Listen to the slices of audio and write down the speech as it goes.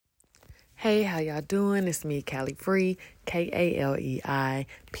Hey, how y'all doing? It's me, Callie Free, KALEIPHREE.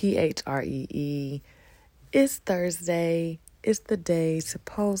 It's Thursday. It's the day to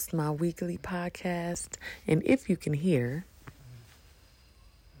post my weekly podcast. And if you can hear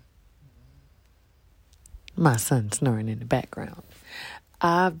my son snoring in the background,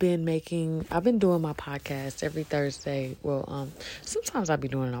 I've been doing my podcast every Thursday. Well, sometimes I'll be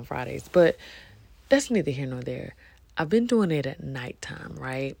doing it on Fridays, but that's neither here nor there. I've been doing it at nighttime,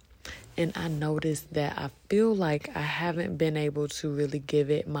 right? And I noticed that I feel like I haven't been able to really give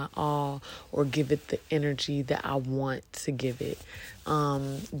it my all or give it the energy that I want to give it.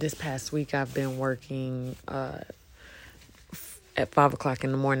 This past week I've been working at 5 o'clock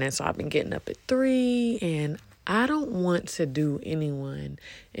in the morning, so I've been getting up at 3, and I don't want to do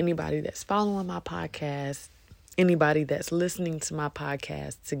anybody that's following my podcast, anybody that's listening to my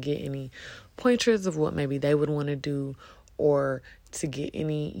podcast to get any pointers of what maybe they would want to do, or to get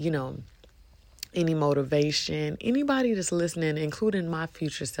any motivation. Anybody that's listening, including my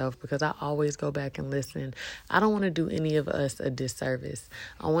future self, because I always go back and listen. I don't want to do any of us a disservice.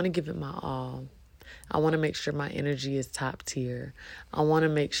 I want to give it my all. I want to make sure my energy is top tier. I want to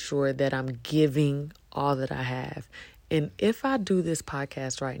make sure that I'm giving all that I have. And if I do this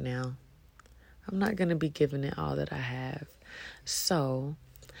podcast right now, I'm not going to be giving it all that I have. So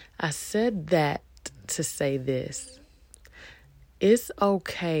I said that to say this. It's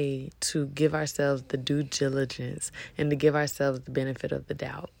okay to give ourselves the due diligence and to give ourselves the benefit of the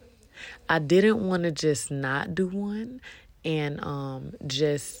doubt. I didn't want to just not do one and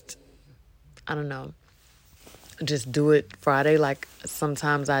just do it Friday like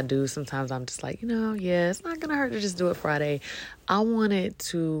sometimes I do. Sometimes I'm just like, it's not going to hurt to just do it Friday. I wanted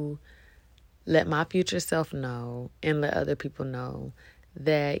to let my future self know and let other people know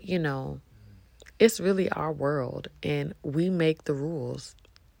that, it's really our world and we make the rules.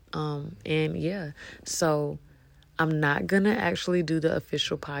 So I'm not going to actually do the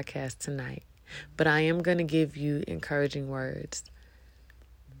official podcast tonight, but I am going to give you encouraging words.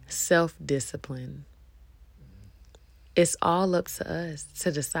 Self-discipline. It's all up to us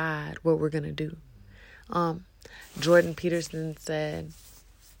to decide what we're going to do. Jordan Peterson said,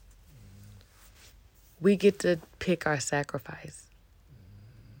 we get to pick our sacrifice.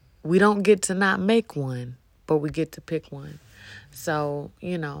 We don't get to not make one, but we get to pick one. So,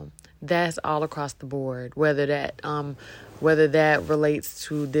 that's all across the board. Whether that relates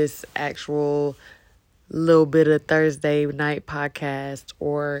to this actual little bit of Thursday night podcast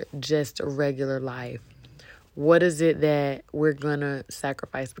or just a regular life. What is it that we're going to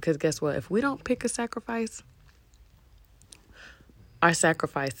sacrifice? Because guess what? If we don't pick a sacrifice, our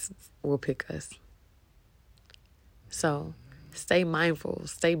sacrifice will pick us. So stay mindful,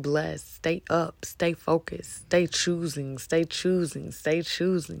 stay blessed, stay up, stay focused, stay choosing,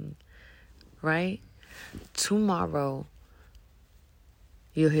 right? Tomorrow,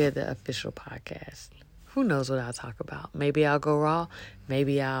 you'll hear the official podcast. Who knows what I'll talk about? Maybe I'll go raw.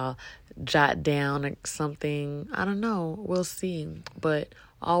 Maybe I'll jot down something. I don't know. We'll see. But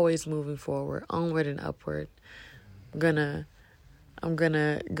always moving forward, onward and upward. I'm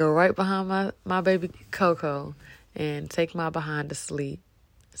gonna go right behind my baby Coco and take my behind to sleep.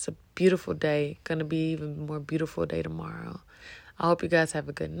 It's a beautiful day. Gonna be even more beautiful day tomorrow. I hope you guys have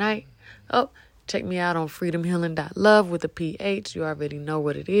a good night. Check me out on freedomhealing.love with a PH. You already know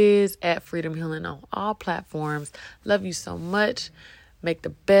what it is. At Freedom Healing on all platforms. Love you so much. Make the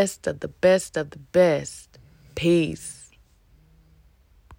best of the best of the best. Peace.